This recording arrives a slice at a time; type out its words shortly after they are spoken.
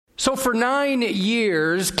So for 9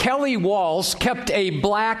 years, Kelly Walsh kept a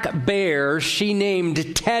black bear she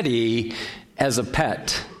named Teddy as a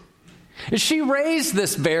pet. She raised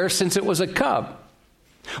this bear since it was a cub.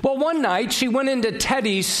 Well, one night she went into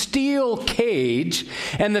Teddy's steel cage,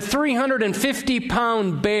 and the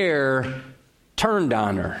 350-pound bear turned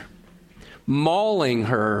on her, mauling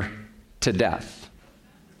her to death.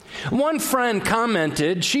 One friend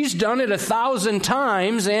commented, "She's done it 1,000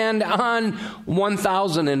 times, and on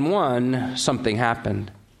 1,001, something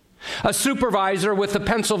happened." A supervisor with the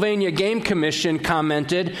Pennsylvania Game Commission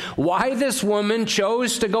commented, "Why this woman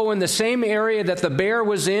chose to go in the same area that the bear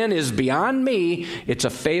was in is beyond me. It's a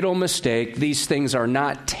fatal mistake. These things are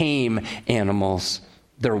not tame animals.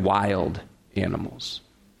 They're wild animals."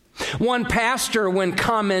 One pastor, when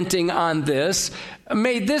commenting on this,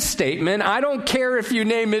 made this statement, "I don't care if you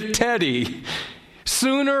name it Teddy.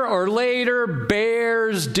 Sooner or later,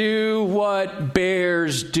 bears do what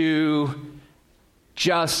bears do,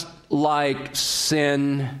 just like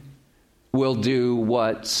sin will do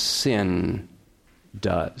what sin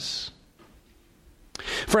does."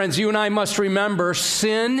 Friends, you and I must remember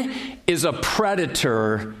sin is a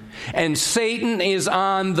predator, and Satan is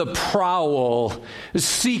on the prowl,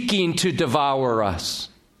 seeking to devour us.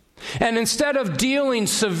 And instead of dealing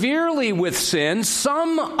severely with sin,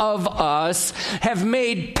 some of us have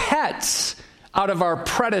made pets out of our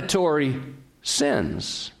predatory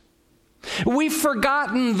sins. We've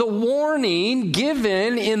forgotten the warning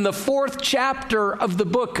given in the 4th chapter of the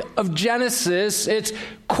book of Genesis. It's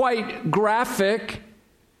quite graphic.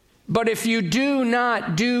 But if you do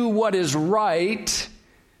not do what is right,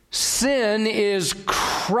 sin is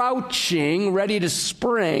crouching, ready to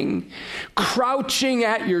spring, crouching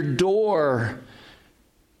at your door.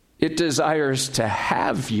 It desires to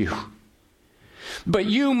have you, but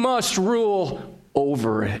you must rule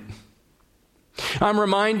over it. I'm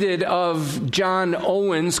reminded of John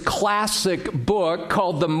Owen's classic book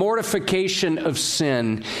called The Mortification of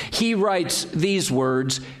Sin. He writes these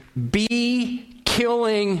words, "Be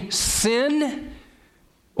killing sin,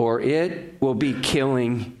 or it will be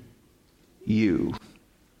killing you."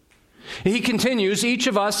 He continues, each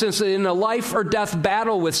of us is in a life or death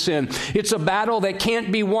battle with sin. It's a battle that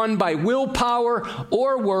can't be won by willpower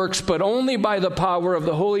or works, but only by the power of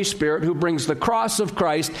the Holy Spirit, who brings the cross of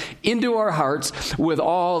Christ into our hearts with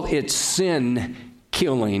all its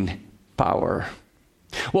sin-killing power.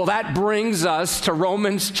 Well, that brings us to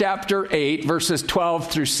Romans chapter 8, verses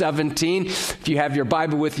 12 through 17. If you have your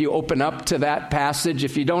Bible with you, open up to that passage.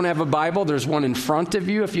 If you don't have a Bible, there's one in front of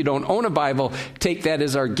you. If you don't own a Bible, take that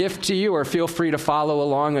as our gift to you, or feel free to follow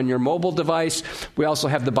along on your mobile device. We also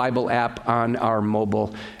have the Bible app on our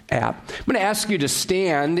mobile app. I'm going to ask you to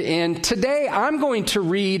stand, and today I'm going to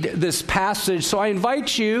read this passage, so I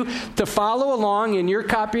invite you to follow along in your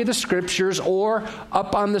copy of the Scriptures or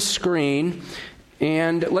up on the screen.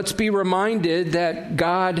 And let's be reminded that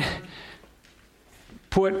God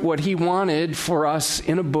put what He wanted for us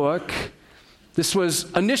in a book. This was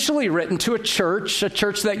initially written to a church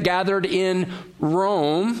that gathered in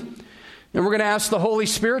Rome. And we're going to ask the Holy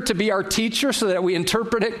Spirit to be our teacher so that we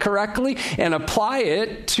interpret it correctly and apply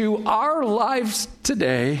it to our lives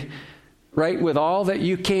today, right, with all that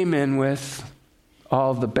you came in with,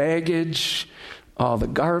 all the baggage, all the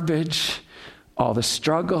garbage, all the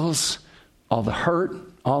struggles, all the hurt,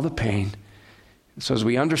 all the pain. So as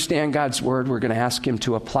we understand God's word, we're going to ask Him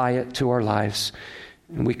to apply it to our lives.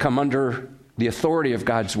 And we come under the authority of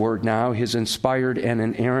God's word now, His inspired and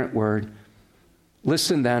inerrant word.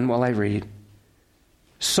 Listen then while I read.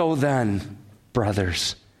 "So then,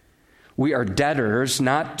 brothers, we are debtors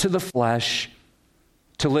not to the flesh,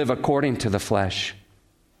 to live according to the flesh.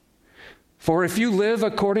 For if you live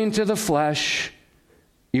according to the flesh,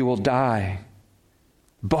 you will die.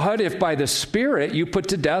 But if by the Spirit you put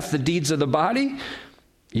to death the deeds of the body,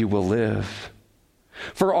 you will live.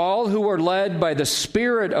 For all who are led by the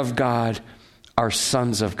Spirit of God are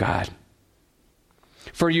sons of God.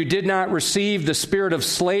 For you did not receive the spirit of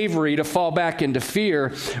slavery to fall back into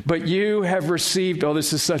fear, but you have received," oh,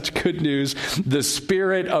 this is such good news, "the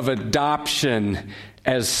spirit of adoption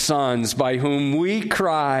as sons, by whom we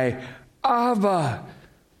cry, Abba,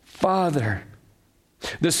 Father.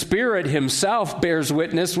 The Spirit Himself bears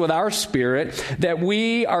witness with our spirit that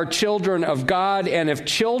we are children of God, and if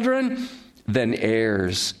children, then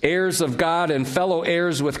heirs, heirs of God and fellow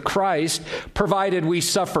heirs with Christ, provided we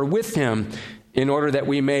suffer with Him, in order that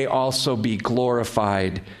we may also be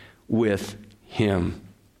glorified with Him."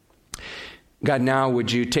 God, now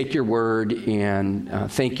would you take your word and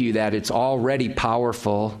thank you that it's already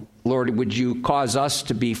powerful. Lord, would you cause us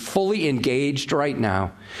to be fully engaged right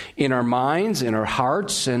now in our minds, in our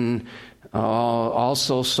hearts, and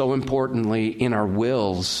also, so importantly, in our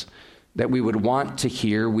wills, that we would want to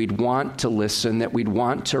hear, we'd want to listen, that we'd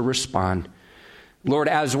want to respond. Lord,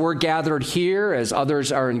 as we're gathered here, as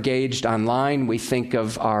others are engaged online, we think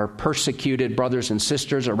of our persecuted brothers and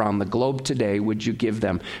sisters around the globe today. Would you give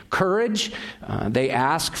them courage? They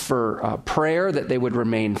ask for prayer, that they would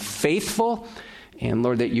remain faithful. And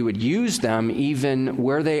Lord, that you would use them even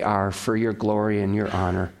where they are for your glory and your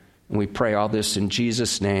honor. And we pray all this in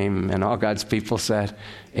Jesus' name. And all God's people said,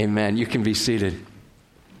 amen. You can be seated.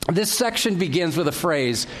 This section begins with a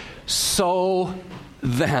phrase, so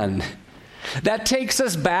then. That takes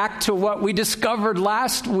us back to what we discovered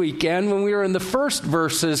last weekend when we were in the first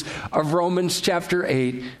verses of Romans chapter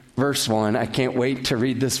 8, verse 1. I can't wait to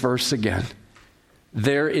read this verse again.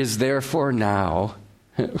 There is therefore now,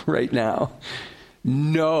 right now,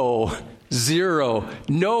 no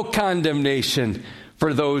condemnation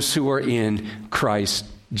for those who are in Christ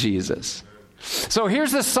Jesus. So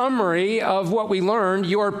here's the summary of what we learned.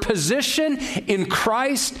 Your position in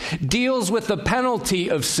Christ deals with the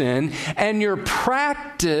penalty of sin, and your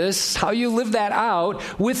practice, how you live that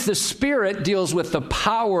out with the Spirit, deals with the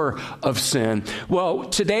power of sin. Well,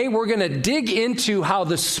 today we're going to dig into how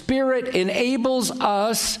the Spirit enables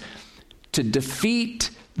us to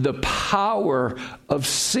defeat the power of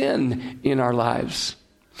sin in our lives.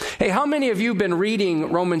 Hey, how many of you have been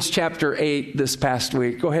reading Romans chapter 8 this past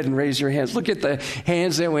week? Go ahead and raise your hands. Look at the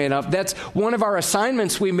hands that went up. That's one of our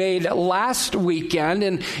assignments we made last weekend.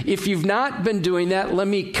 And if you've not been doing that, let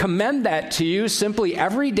me commend that to you. Simply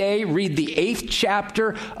every day read the 8th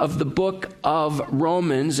chapter of the book of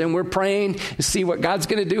Romans. And we're praying to see what God's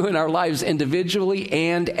going to do in our lives individually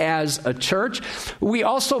and as a church. We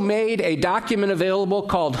also made a document available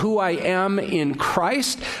called Who I Am in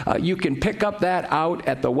Christ. You can pick up that out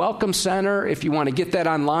at the Welcome Center. If you want to get that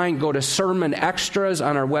online, go to Sermon Extras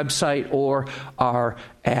on our website or our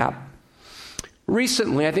app.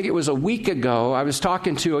 Recently, I think it was a week ago, I was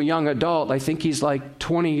talking to a young adult. I think he's like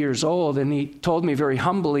 20 years old, and he told me very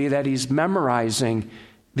humbly that he's memorizing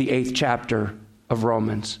the 8th chapter of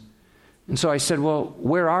Romans. And so I said, well,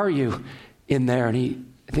 where are you in there? And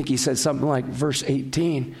I think he said something like verse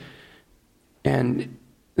 18. And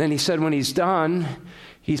then he said when he's done,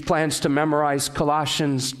 he plans to memorize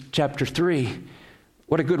Colossians chapter 3.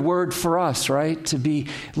 What a good word for us, right? To be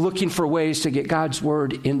looking for ways to get God's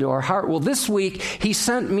word into our heart. Well, this week, he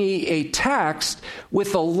sent me a text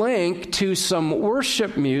with a link to some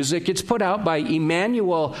worship music. It's put out by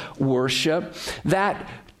Emmanuel Worship. That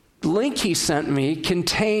link he sent me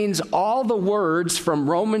contains all the words from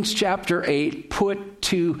Romans chapter 8 put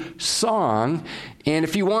to song. And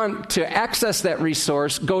if you want to access that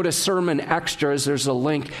resource, go to Sermon Extras. There's a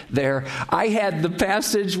link there. I had the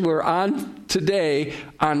passage we're on today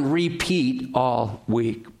on repeat all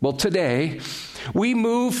week. Well, today, we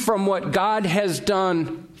move from what God has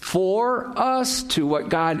done for us to what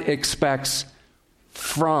God expects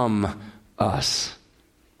from us.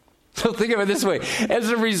 So think of it this way. As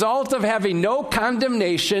a result of having no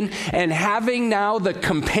condemnation and having now the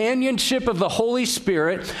companionship of the Holy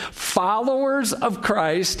Spirit, followers of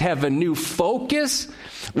Christ have a new focus,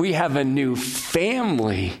 we have a new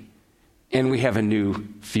family, and we have a new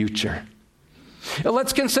future. Now,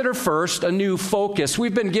 let's consider first a new focus.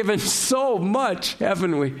 We've been given so much,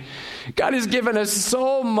 haven't we? God has given us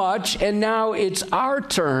so much, and now it's our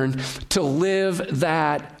turn to live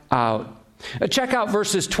that out. Check out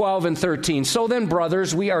verses 12 and 13. So then,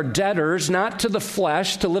 brothers, we are debtors, not to the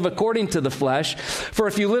flesh, to live according to the flesh. For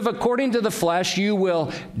if you live according to the flesh, you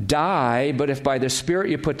will die. But if by the Spirit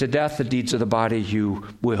you put to death the deeds of the body, you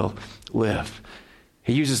will live.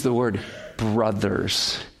 He uses the word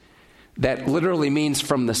brothers. That literally means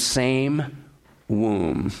from the same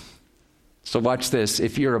womb. So watch this.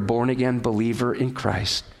 If you're a born-again believer in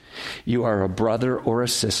Christ, you are a brother or a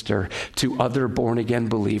sister to other born-again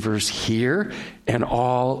believers here and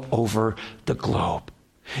all over the globe.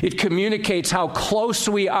 It communicates how close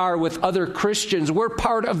we are with other Christians. We're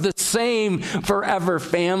part of the same forever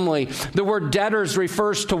family. The word debtors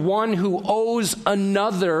refers to one who owes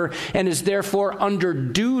another and is therefore under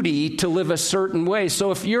duty to live a certain way.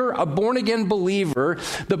 So if you're a born-again believer,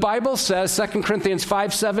 the Bible says, 2 Corinthians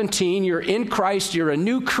 5:17, you're in Christ, you're a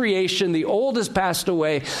new creation, the old has passed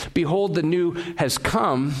away, behold, the new has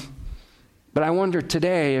come. But I wonder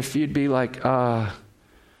today if you'd be like,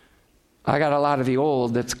 I got a lot of the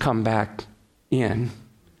old that's come back in.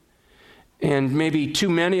 And maybe too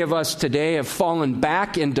many of us today have fallen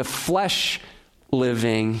back into flesh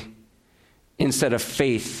living instead of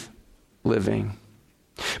faith living.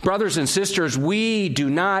 Brothers and sisters, we do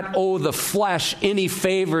not owe the flesh any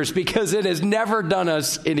favors because it has never done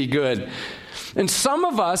us any good. And some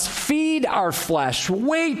of us feed our flesh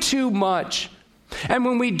way too much. And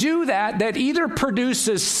when we do that, that either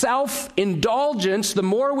produces self-indulgence. The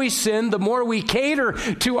more we sin, the more we cater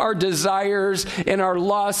to our desires and our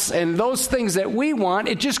lusts and those things that we want.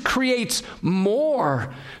 It just creates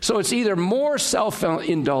more. So it's either more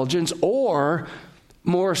self-indulgence or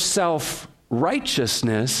more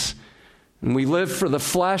self-righteousness. When we live for the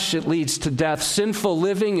flesh, it leads to death. Sinful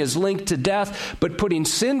living is linked to death, but putting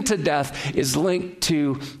sin to death is linked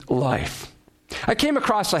to life. I came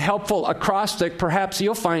across a helpful acrostic, perhaps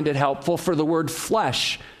you'll find it helpful, for the word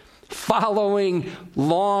flesh, following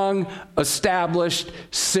long-established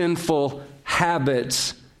sinful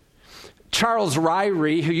habits. Charles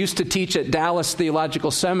Ryrie, who used to teach at Dallas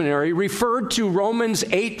Theological Seminary, referred to Romans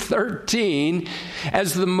 8:13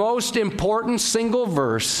 as the most important single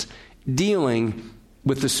verse dealing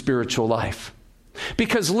with the spiritual life.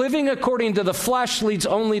 Because living according to the flesh leads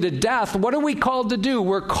only to death. What are we called to do?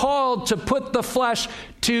 We're called to put the flesh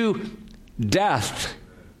to death.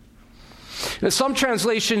 Now, some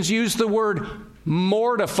translations use the word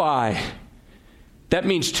mortify. That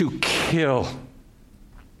means to kill.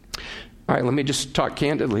 All right, let me just talk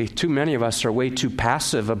candidly. Too many of us are way too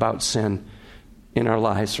passive about sin in our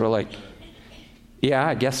lives. We're like, yeah,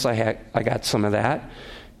 I guess I got some of that.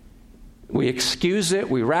 We excuse it,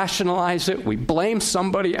 we rationalize it, we blame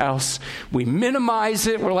somebody else, we minimize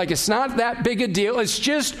it. We're like, it's not that big a deal. It's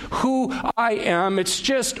just who I am. It's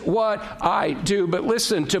just what I do. But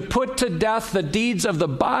listen, to put to death the deeds of the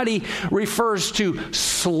body refers to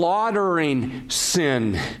slaughtering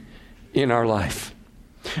sin in our life.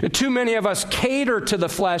 Too many of us cater to the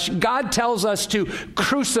flesh. God tells us to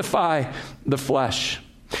crucify the flesh.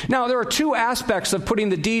 Now, there are two aspects of putting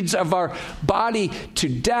the deeds of our body to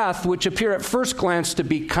death, which appear at first glance to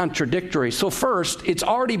be contradictory. So first, it's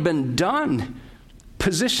already been done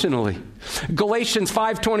positionally. Galatians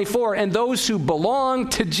 5:24, and those who belong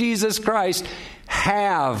to Jesus Christ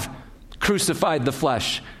have crucified the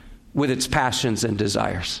flesh with its passions and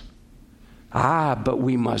desires. But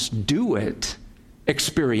we must do it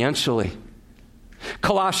experientially.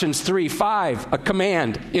 Colossians 3:5, a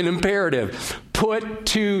command, an imperative. Put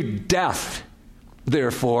to death,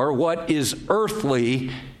 therefore, what is earthly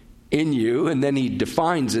in you. And then he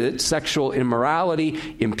defines it: sexual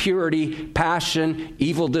immorality, impurity, passion,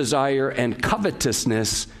 evil desire, and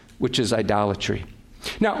covetousness, which is idolatry.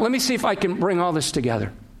 Now, let me see if I can bring all this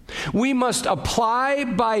together. We must apply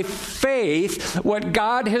by faith what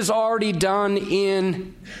God has already done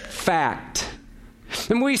in fact.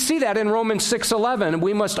 And we see that in Romans 6:11.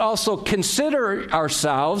 We must also consider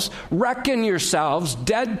ourselves, reckon yourselves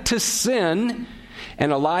dead to sin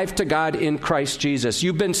and alive to God in Christ Jesus.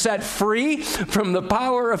 You've been set free from the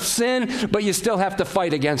power of sin, but you still have to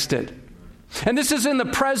fight against it. And this is in the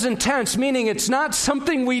present tense, meaning it's not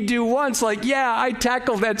something we do once, like, yeah, I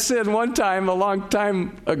tackled that sin one time a long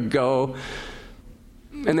time ago,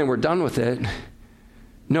 and then we're done with it.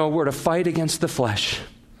 No, we're to fight against the flesh.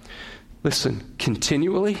 Listen,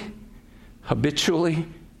 continually, habitually,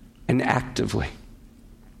 and actively.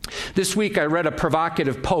 This week I read a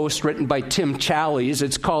provocative post written by Tim Challies.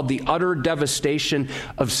 It's called The Utter Devastation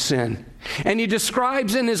of Sin. And he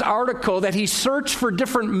describes in his article that he searched for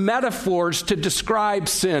different metaphors to describe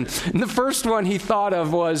sin. And the first one he thought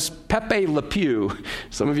of was Pepe Le Pew.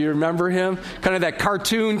 Some of you remember him? Kind of that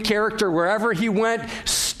cartoon character. Wherever he went,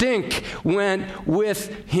 stink went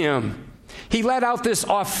with him. He let out this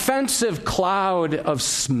offensive cloud of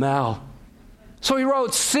smell. So he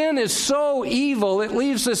wrote, sin is so evil, it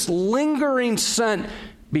leaves this lingering scent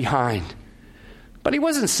behind. But he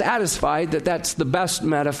wasn't satisfied that that's the best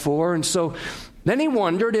metaphor. And so then he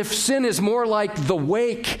wondered if sin is more like the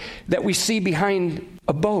wake that we see behind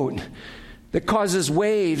a boat that causes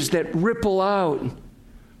waves that ripple out.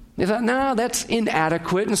 He thought, no, that's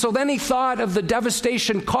inadequate. And so then he thought of the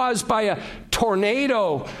devastation caused by a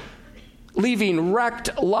tornado, leaving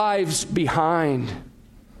wrecked lives behind.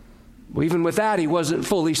 Well, even with that, he wasn't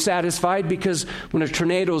fully satisfied, because when a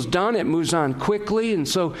tornado's done, it moves on quickly. And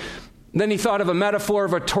so then he thought of a metaphor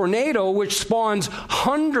of a tornado which spawns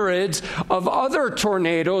hundreds of other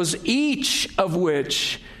tornadoes, each of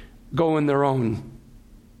which go in their own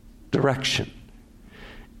direction.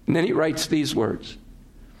 And then he writes these words: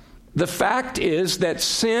 the fact is that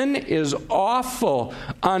sin is awful,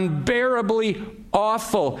 unbearably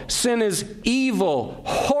awful. Sin is evil,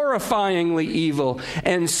 horrifyingly evil.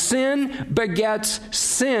 And sin begets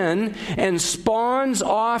sin and spawns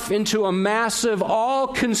off into a massive,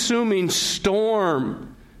 all-consuming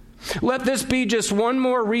storm. Let this be just one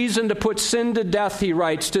more reason to put sin to death, he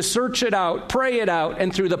writes, to search it out, pray it out,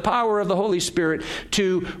 and through the power of the Holy Spirit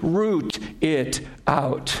to root it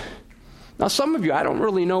out. Now, some of you, I don't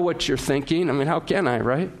really know what you're thinking. I mean, how can I,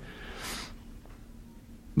 right?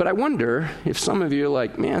 But I wonder if some of you are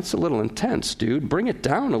like, man, it's a little intense, dude. Bring it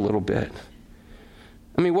down a little bit.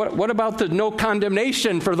 I mean, what about the no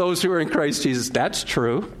condemnation for those who are in Christ Jesus? That's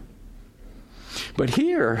true. But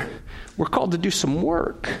here, we're called to do some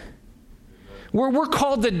work. We're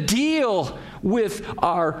called to deal with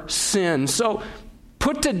our sin. So,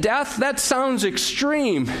 put to death, that sounds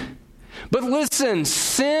extreme. But listen,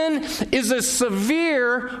 sin is a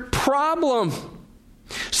severe problem.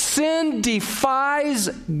 Sin defies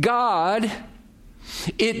God.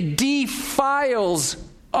 It defiles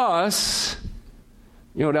us.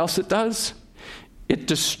 You know what else it does? It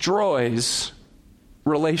destroys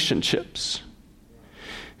relationships.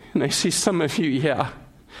 And I see some of you,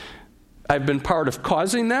 I've been part of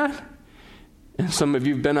causing that. And some of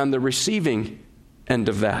you have been on the receiving end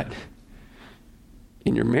of that.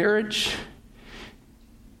 In your marriage,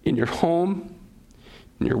 in your home,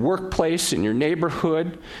 in your workplace, in your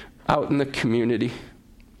neighborhood, out in the community.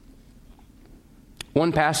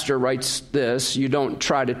 One pastor writes this: you don't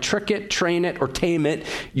try to trick it, train it, or tame it,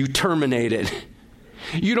 you terminate it.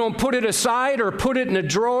 You don't put it aside or put it in a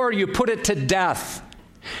drawer, you put it to death.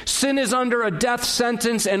 Sin is under a death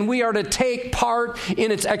sentence, and we are to take part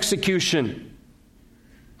in its execution.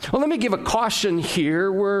 Well, let me give a caution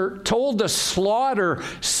here. We're told to slaughter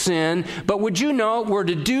sin, but would you know we're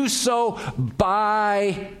to do so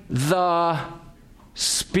by the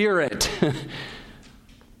Spirit.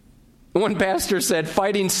 One pastor said,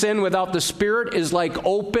 fighting sin without the Spirit is like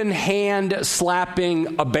open hand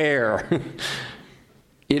slapping a bear.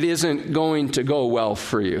 It isn't going to go well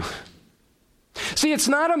for you. See, it's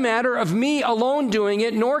not a matter of me alone doing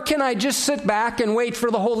it, nor can I just sit back and wait for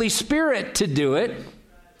the Holy Spirit to do it.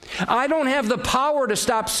 I don't have the power to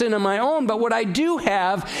stop sin on my own, but what I do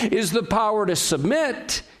have is the power to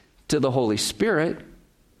submit to the Holy Spirit.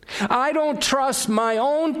 I don't trust my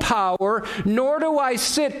own power, nor do I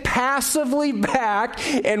sit passively back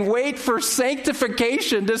and wait for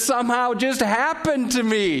sanctification to somehow just happen to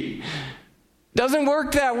me. Doesn't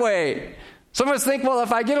work that way. Some of us think, well,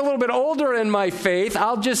 if I get a little bit older in my faith,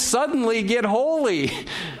 I'll just suddenly get holy.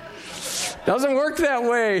 Doesn't work that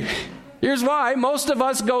way. Here's why. Most of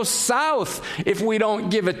us go south if we don't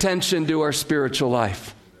give attention to our spiritual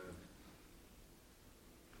life.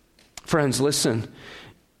 Friends, listen.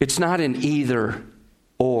 It's not an either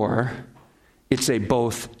or. It's a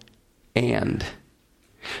both and.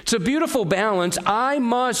 It's a beautiful balance. I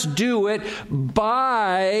must do it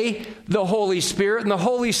by the Holy Spirit, and the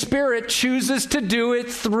Holy Spirit chooses to do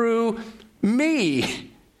it through me.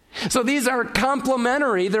 So these are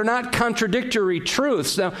complementary. They're not contradictory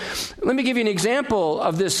truths. Now, let me give you an example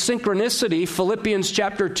of this synchronicity. Philippians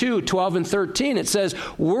chapter 2, 12 and 13. It says,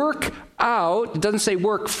 work out. It doesn't say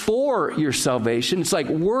work for your salvation. It's like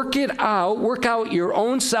work it out. Work out your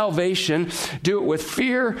own salvation. Do it with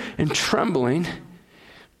fear and trembling.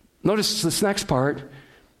 Notice this next part.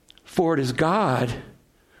 For it is God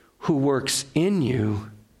who works in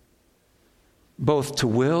you both to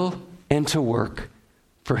will and to work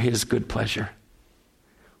for his good pleasure.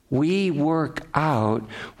 We work out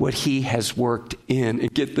what he has worked in.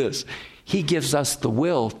 And get this, he gives us the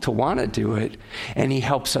will to want to do it, and he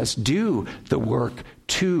helps us do the work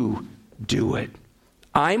to do it.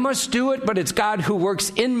 I must do it, but it's God who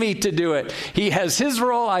works in me to do it. He has his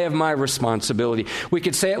role, I have my responsibility. We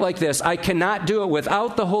could say it like this: I cannot do it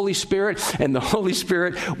without the Holy Spirit, and the Holy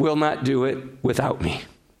Spirit will not do it without me.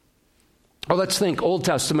 Well, let's think Old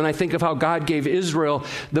Testament. I think of how God gave Israel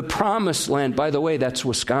the promised land. By the way, that's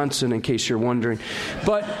Wisconsin, in case you're wondering.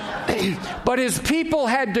 But his people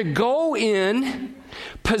had to go in,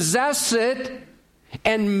 possess it,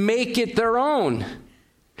 and make it their own.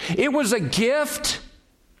 It was a gift,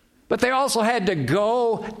 but they also had to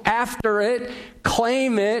go after it,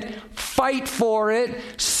 claim it, fight for it,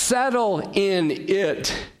 settle in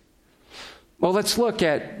it. Well, let's look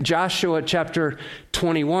at Joshua chapter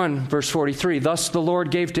 21, verse 43. Thus the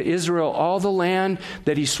Lord gave to Israel all the land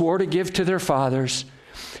that he swore to give to their fathers,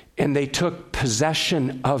 and they took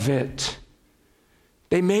possession of it.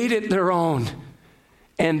 They made it their own,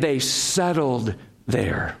 and they settled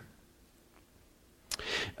there.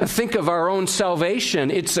 Think of our own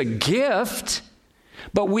salvation. It's a gift,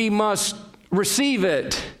 but we must receive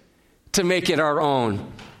it to make it our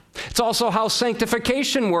own. It's also how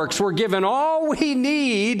sanctification works. We're given all we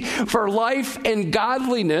need for life and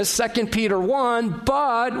godliness, 2 Peter 1,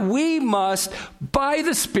 but we must, by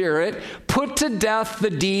the Spirit, put to death the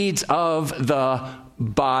deeds of the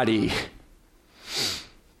body.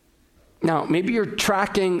 Now, maybe you're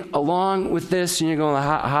tracking along with this and you're going,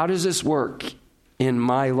 how does this work in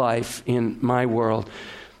my life, in my world?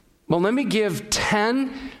 Well, let me give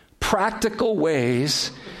 10 practical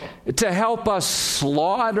ways to help us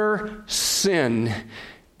slaughter sin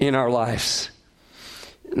in our lives.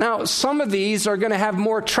 Now, some of these are going to have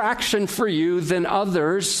more traction for you than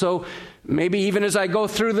others, so maybe even as I go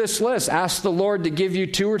through this list, ask the Lord to give you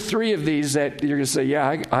 2 or 3 of these that you're going to say, yeah,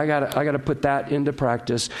 I got to put that into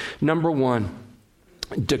practice. Number 1,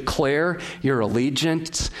 declare your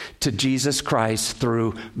allegiance to Jesus Christ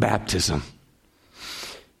through baptism.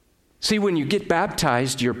 See, when you get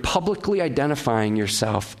baptized, you're publicly identifying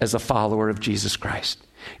yourself as a follower of Jesus Christ.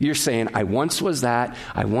 You're saying, I once was that.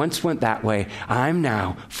 I once went that way. I'm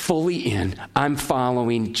now fully in. I'm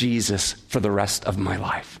following Jesus for the rest of my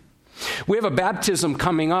life. We have a baptism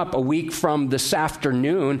coming up a week from this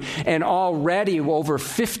afternoon, and already over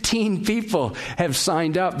 15 people have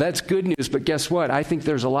signed up. That's good news, but guess what? I think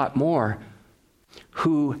there's a lot more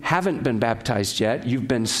who haven't been baptized yet. You've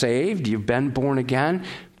been saved, you've been born again,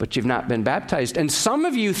 but you've not been baptized. And some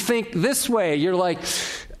of you think this way. You're like,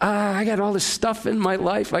 I got all this stuff in my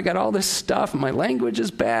life. I got all this stuff. My language is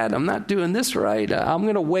bad. I'm not doing this right. I'm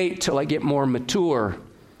going to wait till I get more mature.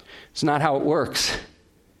 It's not how it works.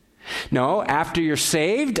 No, after you're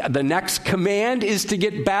saved, the next command is to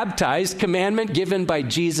get baptized, commandment given by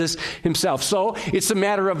Jesus himself. So it's a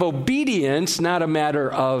matter of obedience, not a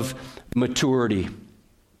matter of maturity.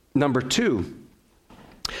 Number 2,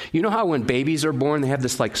 you know how when babies are born, they have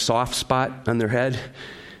this like soft spot on their head?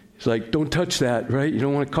 It's like, don't touch that, right? You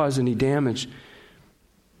don't want to cause any damage.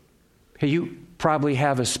 Hey, you probably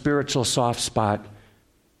have a spiritual soft spot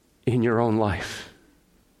in your own life.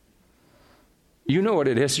 You know what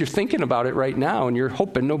it is. You're thinking about it right now, and you're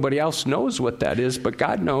hoping nobody else knows what that is, but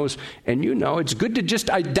God knows, and you know. It's good to just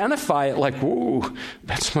identify it like, whoa,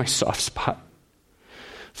 that's my soft spot.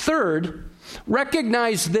 Third,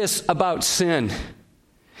 recognize this about sin.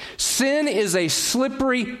 Sin is a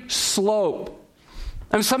slippery slope.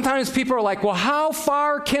 And sometimes people are like, well, how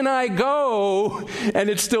far can I go and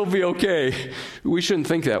it still be okay? We shouldn't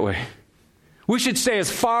think that way. We should stay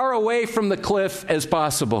as far away from the cliff as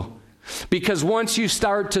possible. Because once you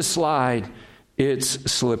start to slide,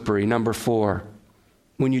 it's slippery. Number 4,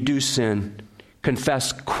 when you do sin,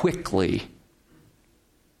 confess quickly.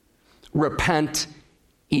 Repent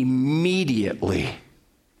immediately.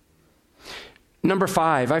 Number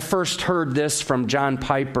 5, I first heard this from John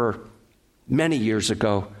Piper many years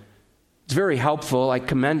ago. It's very helpful. I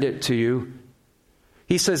commend it to you.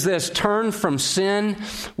 He says this: turn from sin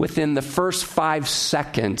within the first 5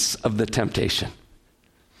 seconds of the temptation.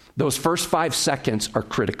 Those first 5 seconds are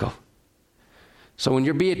critical. So when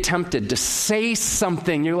you're being tempted to say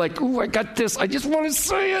something, you're like, ooh, I got this. I just want to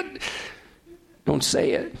say it. Don't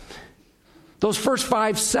say it. Those first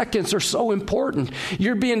 5 seconds are so important.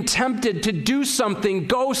 You're being tempted to do something,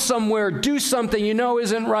 go somewhere, do something you know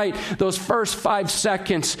isn't right. Those first 5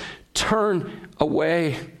 seconds, turn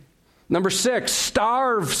away. Number 6,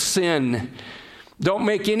 starve sin. Don't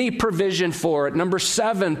make any provision for it. Number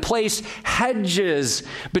 7, place hedges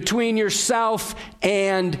between yourself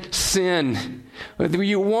and sin.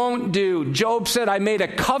 You won't do. Job said, I made a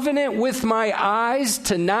covenant with my eyes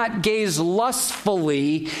to not gaze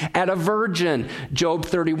lustfully at a virgin. Job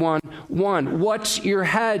 31:1. What's your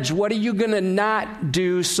hedge? What are you going to not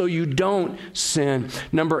do so you don't sin?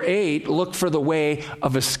 Number 8, look for the way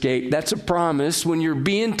of escape. That's a promise. When you're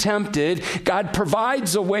being tempted, God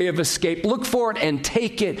provides a way of escape. Look for it and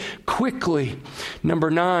take it quickly. Number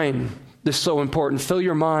 9. This is so important. Fill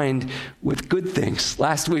your mind with good things.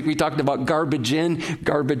 Last week we talked about garbage in,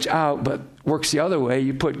 garbage out, but works the other way.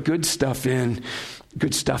 You put good stuff in,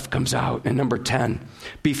 good stuff comes out. And number 10,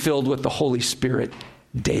 be filled with the Holy Spirit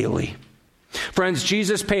daily. Friends,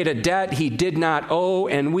 Jesus paid a debt he did not owe,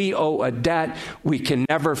 and we owe a debt we can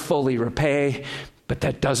never fully repay, but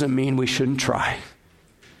that doesn't mean we shouldn't try.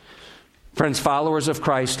 Friends, followers of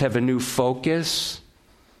Christ have a new focus.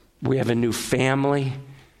 We have a new family.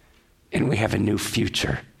 And we have a new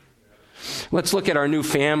future. Let's look at our new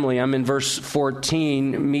family. I'm in verse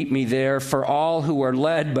 14. Meet me there. For all who are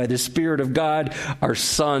led by the Spirit of God are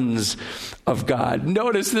sons of God.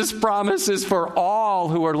 Notice this promise is for all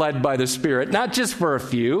who are led by the Spirit, not just for a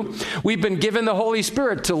few. We've been given the Holy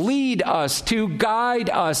Spirit to lead us, to guide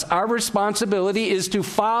us. Our responsibility is to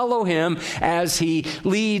follow him as he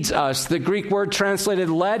leads us. The Greek word translated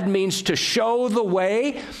led means to show the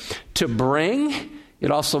way, to bring.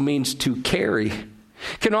 It also means to carry.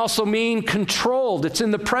 Can also mean controlled. It's in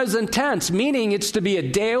the present tense, meaning it's to be a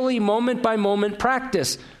daily, moment-by-moment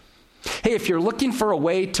practice. Hey, if you're looking for a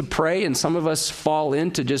way to pray, and some of us fall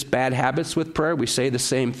into just bad habits with prayer, we say the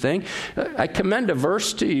same thing, I commend a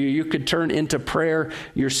verse to you. You could turn into prayer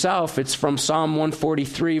yourself. It's from Psalm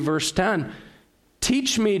 143, verse 10.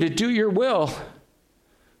 Teach me to do your will,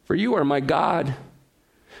 for you are my God.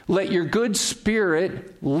 Let your good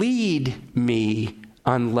spirit lead me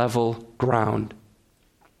on level ground.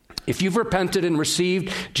 If you've repented and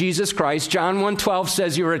received Jesus Christ, John 1:12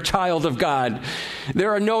 says you're a child of God.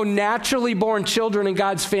 There are no naturally born children in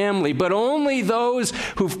God's family, but only those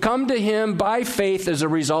who've come to him by faith as a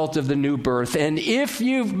result of the new birth. And if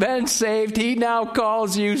you've been saved, he now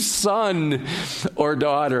calls you son or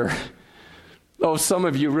daughter. Oh, some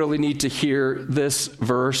of you really need to hear this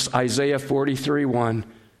verse, Isaiah 43:1.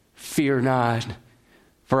 Fear not,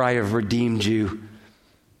 for I have redeemed you.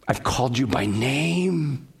 I've called you by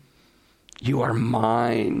name. You are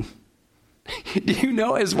mine. Do you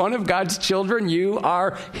know, as one of God's children, you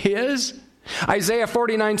are his? Isaiah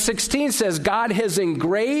 49:16 says, God has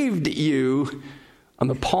engraved you on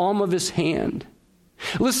the palm of his hand.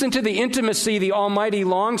 Listen to the intimacy the Almighty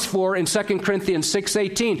longs for in 2 Corinthians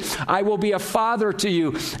 6:18. I will be a father to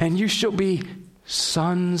you, and you shall be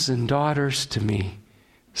sons and daughters to me,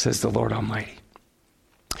 says the Lord Almighty.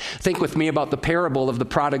 Think with me about the parable of the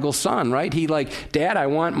prodigal son, right? He Dad, I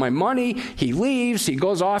want my money. He leaves, he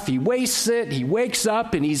goes off, he wastes it, he wakes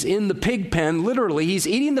up and he's in the pig pen. Literally, he's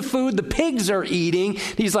eating the food the pigs are eating.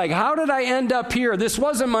 He's like, how did I end up here? This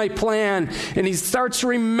wasn't my plan. And he starts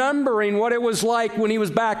remembering what it was like when he was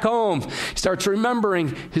back home. He starts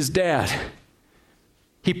remembering his dad.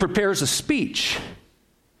 He prepares a speech.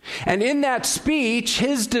 And in that speech,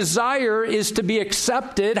 his desire is to be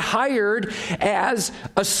accepted, hired as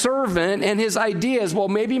a servant. And his idea is, well,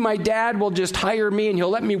 maybe my dad will just hire me and he'll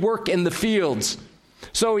let me work in the fields.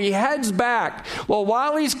 So he heads back. Well,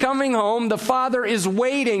 while he's coming home, the father is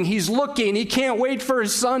waiting. He's looking. He can't wait for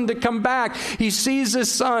his son to come back. He sees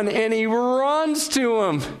his son and he runs to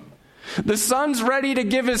him. The son's ready to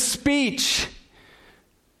give his speech.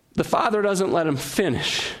 The father doesn't let him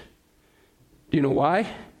finish. Do you know why?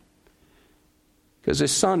 Because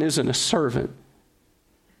his son isn't a servant.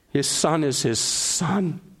 His son is his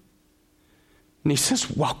son. And he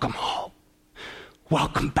says, welcome home.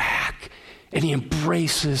 Welcome back. And he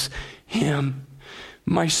embraces him.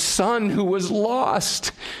 My son who was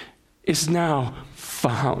lost is now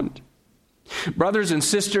found. Brothers and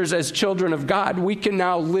sisters, as children of God, we can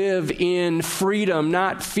now live in freedom,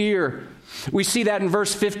 not fear. We see that in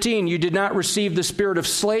verse 15. You did not receive the spirit of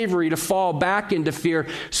slavery to fall back into fear.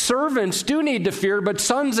 Servants do need to fear, but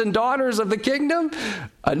sons and daughters of the kingdom,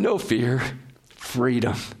 no fear,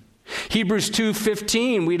 freedom. Hebrews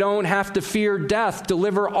 2:15, we don't have to fear death.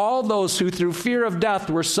 Deliver all those who through fear of death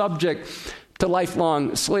were subject to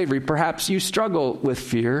lifelong slavery. Perhaps you struggle with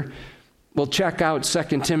fear. Well, check out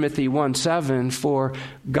 2 Timothy 1:7. For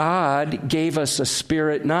God gave us a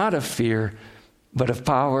spirit not of fear, but of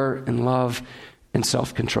power and love and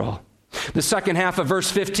self-control. The second half of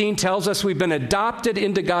verse 15 tells us we've been adopted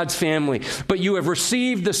into God's family, but you have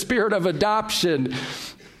received the spirit of adoption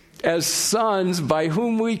as sons, by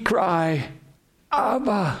whom we cry,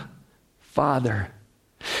 Abba, Father.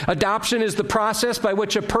 Adoption is the process by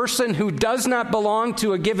which a person who does not belong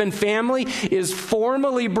to a given family is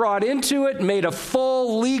formally brought into it, made a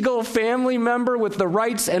full legal family member with the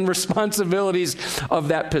rights and responsibilities of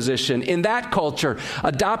that position. In that culture,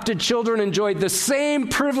 adopted children enjoyed the same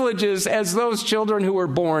privileges as those children who were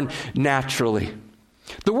born naturally.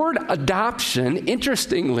 The word adoption,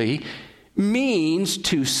 interestingly, means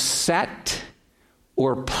to set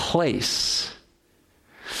or place.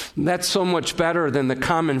 That's so much better than the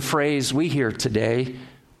common phrase we hear today,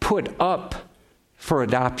 put up for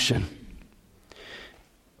adoption.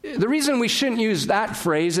 The reason we shouldn't use that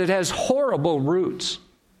phrase, it has horrible roots.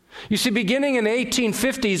 You see, beginning in the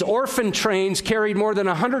 1850s, orphan trains carried more than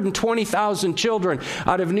 120,000 children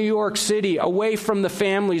out of New York City away from the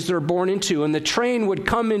families they're born into. And the train would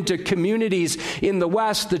come into communities in the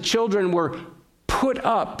West. The children were put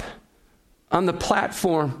up on the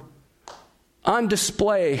platform, on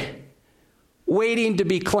display, waiting to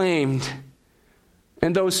be claimed.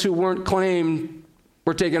 And those who weren't claimed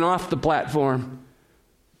were taken off the platform,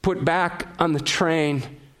 put back on the train,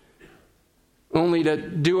 only to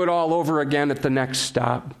do it all over again at the next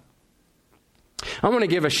stop. I want to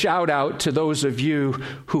give a shout out to those of you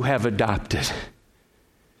who have adopted,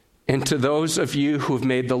 and to those of you who have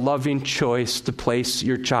made the loving choice to place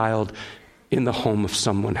your child in the home of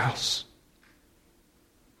someone else.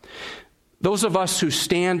 Those of us who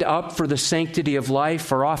stand up for the sanctity of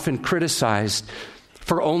life are often criticized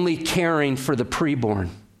for only caring for the preborn.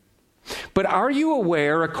 But are you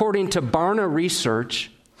aware, according to Barna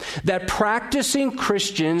research, that practicing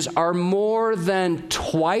Christians are more than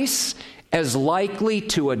twice as likely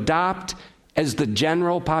to adopt as the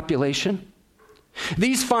general population?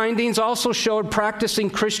 These findings also showed practicing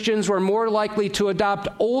Christians were more likely to adopt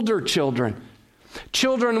older children,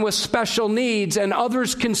 children with special needs, and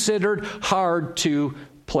others considered hard to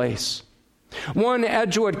place. One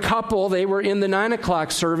Edgewood couple, they were in the 9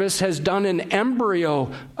 o'clock service, has done an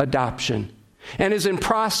embryo adoption and is in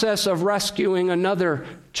process of rescuing another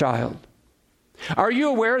child. Are you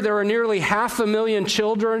aware there are nearly 500,000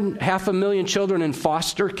 children in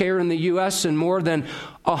foster care in the U.S., and more than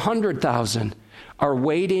 100,000 are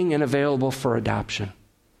waiting and available for adoption?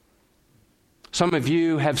 Some of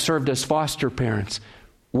you have served as foster parents.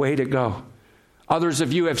 Way to go. Others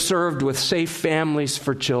of you have served with Safe Families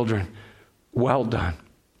for Children. Well done.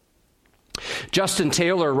 Justin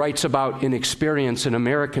Taylor writes about an experience an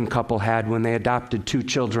American couple had when they adopted 2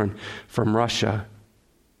 children from Russia.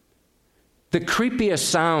 The creepiest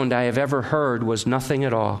sound I have ever heard was nothing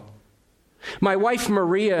at all. My wife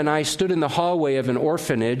Maria and I stood in the hallway of an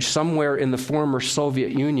orphanage somewhere in the former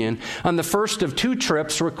Soviet Union on the first of 2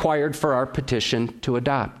 trips required for our petition to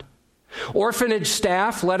adopt. Orphanage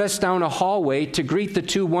staff led us down a hallway to greet the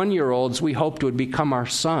 2 one-year-olds we hoped would become our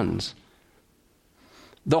sons.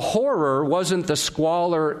 The horror wasn't the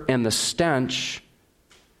squalor and the stench,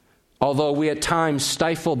 although we at times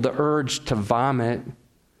stifled the urge to vomit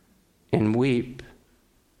and weep.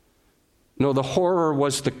 No, the horror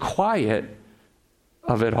was the quiet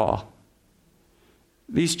of it all.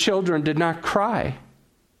 These children did not cry,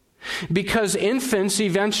 because infants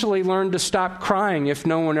eventually learn to stop crying if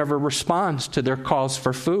no one ever responds to their calls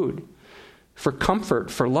for food, for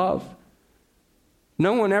comfort, for love.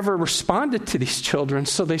 No one ever responded to these children,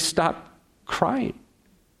 so they stopped crying.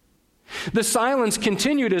 The silence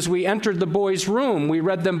continued as we entered the boys' room. We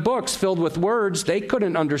read them books filled with words they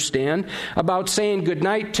couldn't understand about saying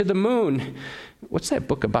goodnight to the moon. What's that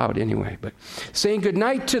book about anyway? But saying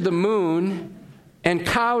goodnight to the moon and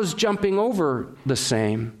cows jumping over the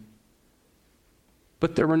same.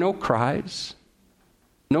 But there were no cries,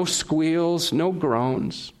 no squeals, no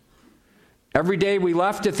groans. Every day we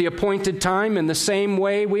left at the appointed time in the same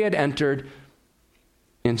way we had entered,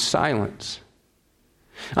 in silence.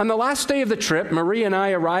 On the last day of the trip, Marie and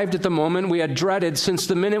I arrived at the moment we had dreaded since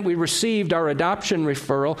the minute we received our adoption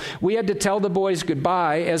referral. We had to tell the boys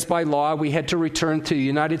goodbye, as by law we had to return to the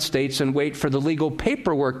United States and wait for the legal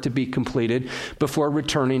paperwork to be completed before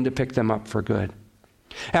returning to pick them up for good.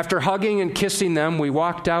 After hugging and kissing them, we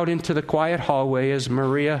walked out into the quiet hallway as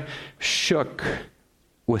Maria shook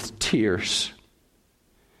with tears.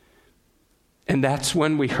 And that's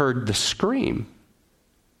when we heard the scream.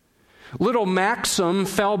 Little Maxim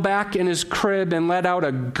fell back in his crib and let out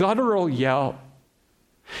a guttural yell.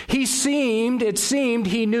 It seemed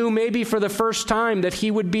he knew maybe for the first time that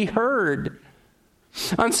he would be heard.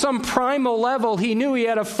 On some primal level, he knew he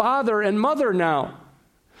had a father and mother now.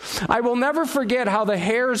 I will never forget how the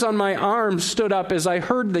hairs on my arms stood up as I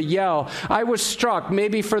heard the yell. I was struck,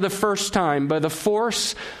 maybe for the first time, by the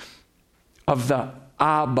force of the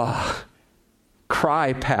Abba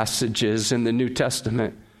cry passages in the New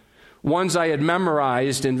Testament. Ones I had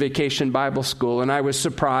memorized in Vacation Bible School, and I was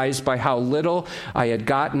surprised by how little I had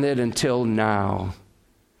gotten it until now.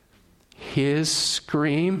 His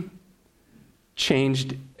scream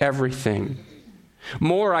changed everything.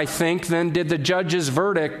 More, I think, than did the judge's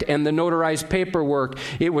verdict and the notarized paperwork.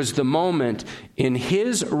 It was the moment in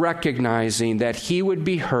his recognizing that he would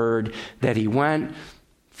be heard that he went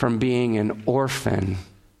from being an orphan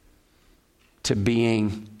to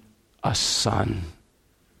being a son.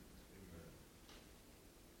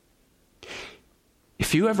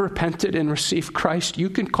 If you have repented and received Christ, you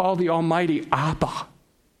can call the Almighty Abba.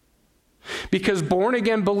 Because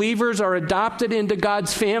born-again believers are adopted into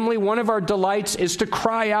God's family, one of our delights is to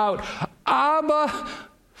cry out, Abba,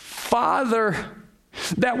 Father.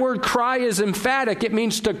 That word cry is emphatic. It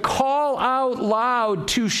means to call out loud,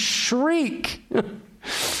 to shriek.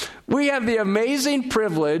 We have the amazing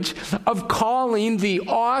privilege of calling the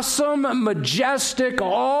awesome, majestic,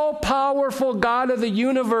 all-powerful God of the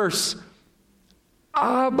universe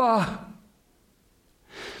Abba.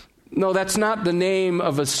 No, that's not the name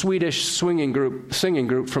of a Swedish singing group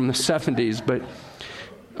from the 70s, but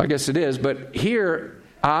I guess it is. But here,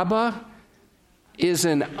 Abba is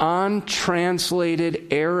an untranslated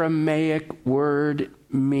Aramaic word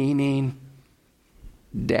meaning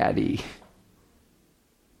daddy,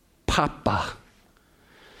 papa.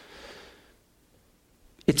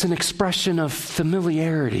 It's an expression of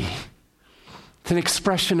familiarity. It's an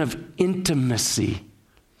expression of intimacy.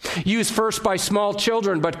 Used first by small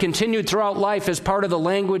children, but continued throughout life as part of the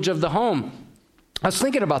language of the home. I was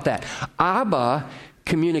thinking about that. Abba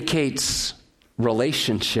communicates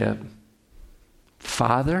relationship.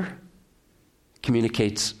 Father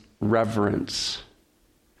communicates reverence.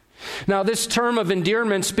 Now, this term of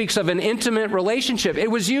endearment speaks of an intimate relationship. It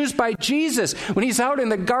was used by Jesus when he's out in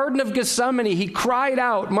the Garden of Gethsemane. He cried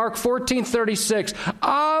out, Mark 14:36,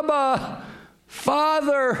 Abba,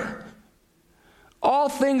 Father, all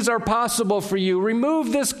things are possible for you.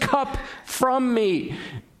 Remove this cup from me.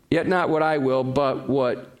 Yet not what I will, but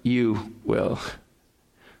what you will.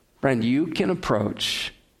 Friend, you can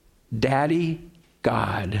approach Daddy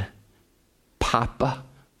God, Papa,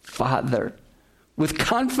 Father, with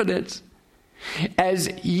confidence. As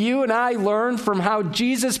you and I learn from how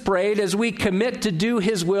Jesus prayed, as we commit to do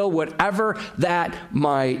his will, whatever that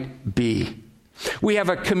might be. We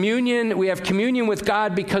have communion with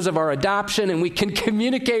God because of our adoption, and we can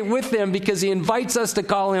communicate with him because he invites us to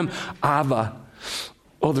call him Abba.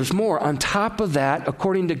 Oh, there's more. On top of that,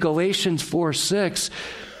 according to Galatians 4:6,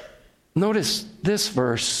 notice this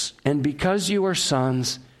verse, and because you are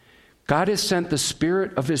sons, God has sent the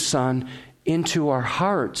Spirit of his Son into our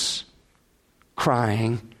hearts,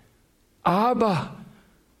 crying, Abba,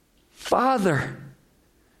 Father.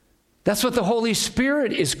 That's what the Holy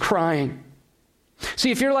Spirit is crying.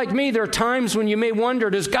 See, if you're like me, there are times when you may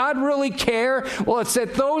wonder, does God really care? Well, it's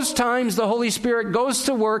at those times the Holy Spirit goes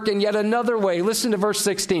to work in yet another way. Listen to verse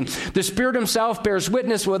 16. The Spirit himself bears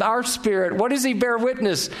witness with our spirit. What does he bear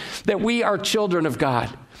witness? That we are children of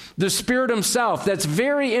God. The Spirit himself, that's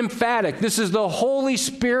very emphatic. This is the Holy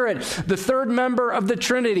Spirit, the third member of the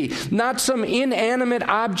Trinity, not some inanimate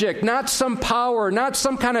object, not some power, not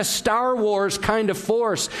some kind of Star Wars kind of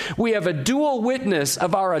force. We have a dual witness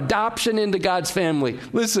of our adoption into God's family.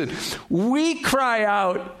 Listen, we cry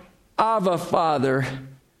out, Abba, Father,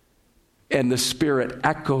 and the Spirit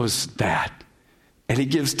echoes that. And he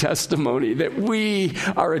gives testimony that we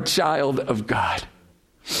are a child of God.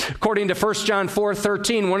 According to 1 John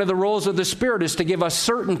 4:13, one of the roles of the Spirit is to give us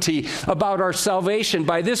certainty about our salvation.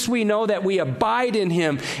 By this we know that we abide in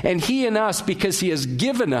him and he in us because he has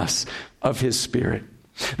given us of his Spirit.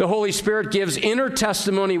 The Holy Spirit gives inner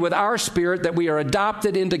testimony with our spirit that we are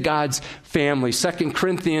adopted into God's family. 2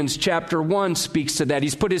 Corinthians chapter 1 speaks to that.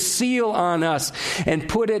 He's put his seal on us and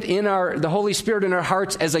put it in the Holy Spirit in our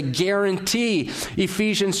hearts as a guarantee.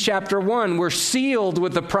 Ephesians chapter 1, we're sealed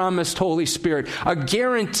with the promised Holy Spirit, a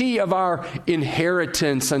guarantee of our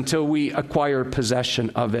inheritance until we acquire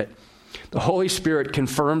possession of it. The Holy Spirit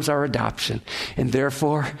confirms our adoption, and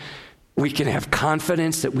therefore we can have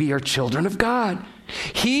confidence that we are children of God.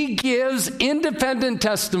 He gives independent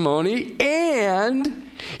testimony, and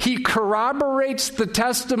he corroborates the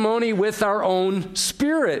testimony with our own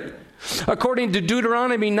spirit. According to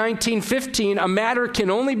Deuteronomy 19:15, a matter can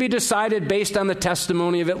only be decided based on the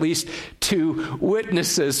testimony of at least two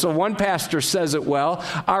witnesses. So one pastor says it well.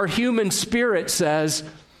 Our human spirit says,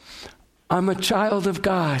 I'm a child of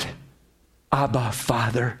God, Abba,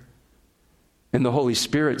 Father. And the Holy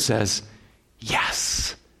Spirit says,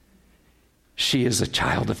 yes, she is a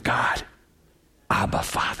child of God, Abba,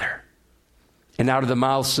 Father. And out of the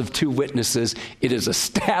mouths of two witnesses, it is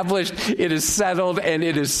established, it is settled, and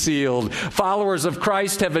it is sealed. Followers of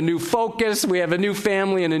Christ have a new focus, we have a new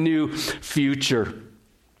family, and a new future.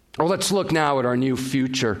 Well, let's look now at our new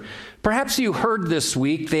future. Perhaps you heard this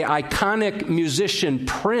week the iconic musician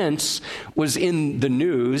Prince was in the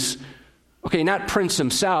news. Okay, not Prince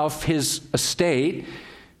himself, his estate.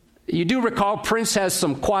 You do recall Prince has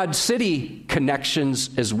some Quad City connections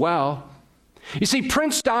as well. You see,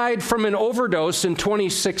 Prince died from an overdose in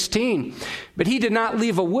 2016, but he did not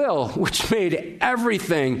leave a will, which made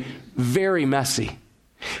everything very messy.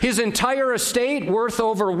 His entire estate worth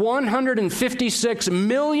over $156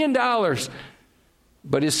 million,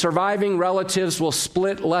 but his surviving relatives will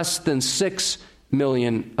split less than $6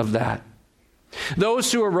 million of that.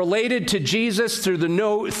 Those who are related to Jesus through the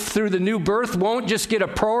new birth won't just get a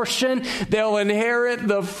portion, they'll inherit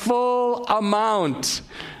the full amount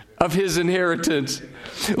of his inheritance.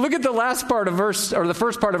 Look at the last part of the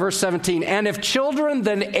first part of verse 17. And if children,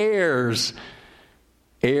 then heirs,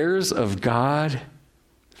 heirs of God,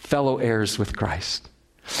 fellow heirs with Christ.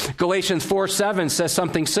 Galatians 4:7 says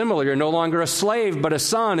something similar. You're no longer a slave, but a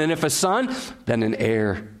son. And if a son, then an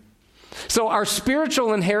heir. So our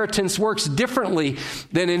spiritual inheritance works differently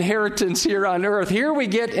than inheritance here on earth. Here we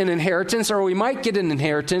get an inheritance, or we might get an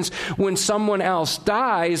inheritance when someone else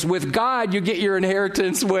dies. With God, you get your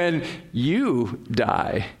inheritance when you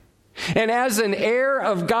die. And as an heir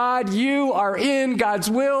of God, you are in God's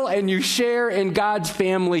will and you share in God's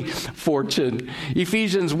family fortune.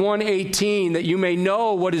 Ephesians 1:18, that you may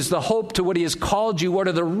know what is the hope to what he has called you, what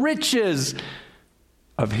are the riches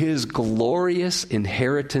of his glorious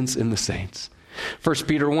inheritance in the saints. 1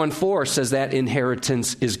 Peter 1:4 says that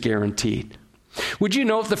inheritance is guaranteed. Would you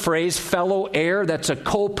note the phrase fellow heir? That's a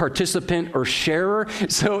co-participant or sharer.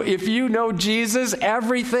 So if you know Jesus,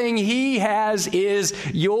 everything he has is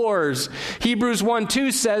yours. Hebrews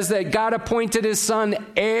 1:2 says that God appointed his son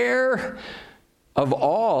heir of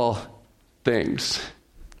all things.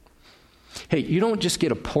 Hey, you don't just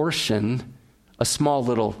get a portion, a small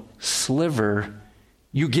little sliver.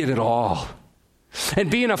 You get it all.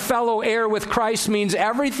 And being a fellow heir with Christ means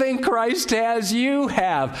everything Christ has, you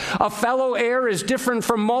have. A fellow heir is different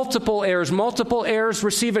from multiple heirs. Multiple heirs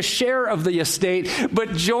receive a share of the estate,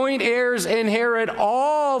 but joint heirs inherit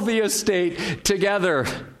all the estate together.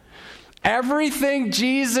 Everything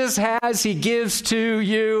Jesus has, he gives to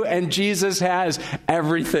you, and Jesus has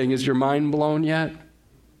everything. Is your mind blown yet?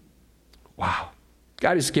 Wow.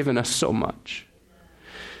 God has given us so much.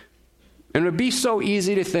 And it would be so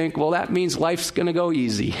easy to think, well, that means life's going to go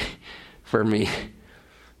easy for me.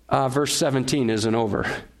 Verse 17 isn't over.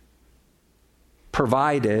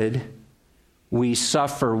 Provided we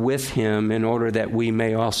suffer with him in order that we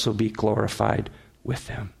may also be glorified with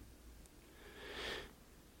him.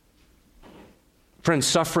 Friends,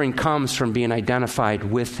 suffering comes from being identified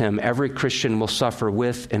with him. Every Christian will suffer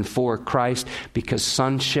with and for Christ because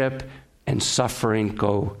sonship and suffering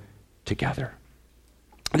go together.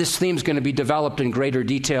 This theme is going to be developed in greater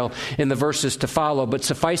detail in the verses to follow, but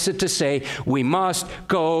suffice it to say, we must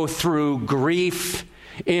go through grief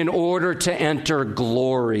in order to enter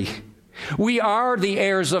glory. We are the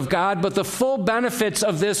heirs of God, but the full benefits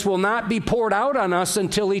of this will not be poured out on us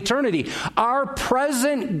until eternity. Our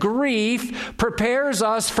present grief prepares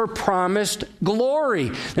us for promised glory.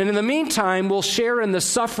 And in the meantime, we'll share in the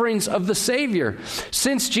sufferings of the Savior.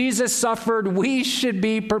 Since Jesus suffered, we should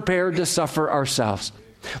be prepared to suffer ourselves.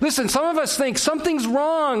 Listen, some of us think something's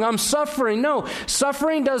wrong, I'm suffering. No,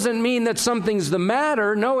 suffering doesn't mean that something's the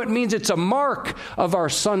matter. No, it means it's a mark of our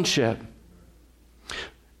sonship.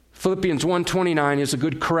 Philippians 1:29 is a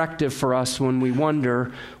good corrective for us when we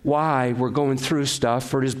wonder why we're going through stuff.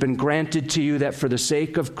 For it has been granted to you that for the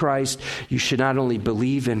sake of Christ, you should not only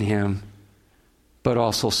believe in him, but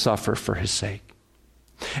also suffer for his sake.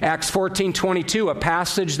 Acts 14:22, a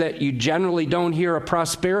passage that you generally don't hear a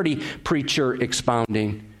prosperity preacher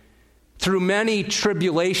expounding. Through many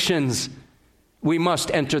tribulations, we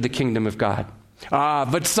must enter the kingdom of God.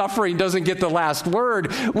 But suffering doesn't get the last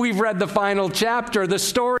word. We've read the final chapter. The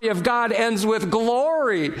story of God ends with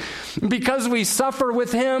glory. Because we suffer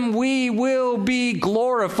with him, we will be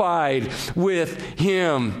glorified with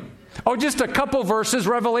him. Oh, just a couple verses.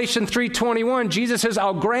 Revelation 3:21. Jesus says,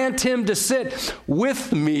 I'll grant him to sit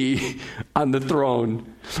with me on the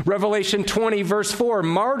throne. Revelation 20, verse 4.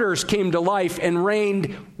 Martyrs came to life and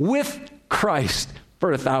reigned with Christ for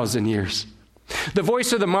 1,000 years. The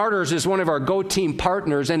Voice of the Martyrs is one of our Go Team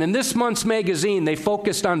partners, and in this month's magazine, they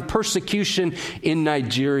focused on persecution in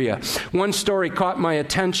Nigeria. One story caught my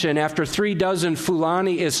attention. After 36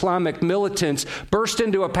 Fulani Islamic militants burst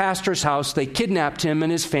into a pastor's house, they kidnapped him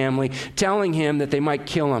and his family, telling him that they might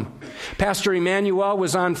kill him. Pastor Emmanuel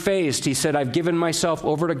was unfazed. He said, I've given myself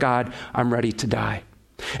over to God. I'm ready to die.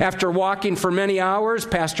 After walking for many hours,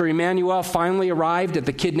 Pastor Emmanuel finally arrived at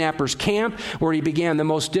the kidnappers' camp, where he began the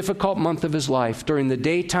most difficult month of his life. During the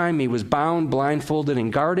daytime, he was bound, blindfolded,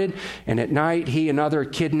 and guarded, and at night, he and other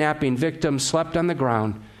kidnapping victims slept on the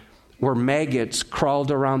ground, where maggots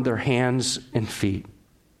crawled around their hands and feet.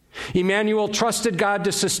 Emmanuel trusted God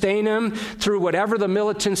to sustain him through whatever the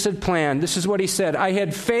militants had planned. This is what he said, I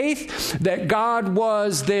had faith that God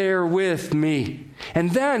was there with me.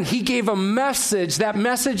 And then he gave a message. That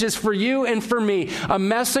message is for you and for me. A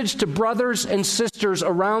message to brothers and sisters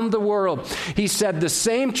around the world. He said the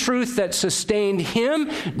same truth that sustained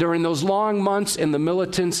him during those long months in the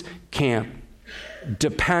militants' camp.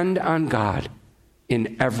 Depend on God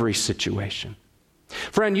in every situation.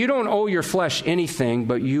 Friend, you don't owe your flesh anything,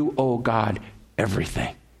 but you owe God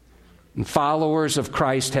everything. And followers of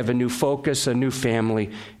Christ have a new focus, a new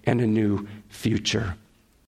family, and a new future.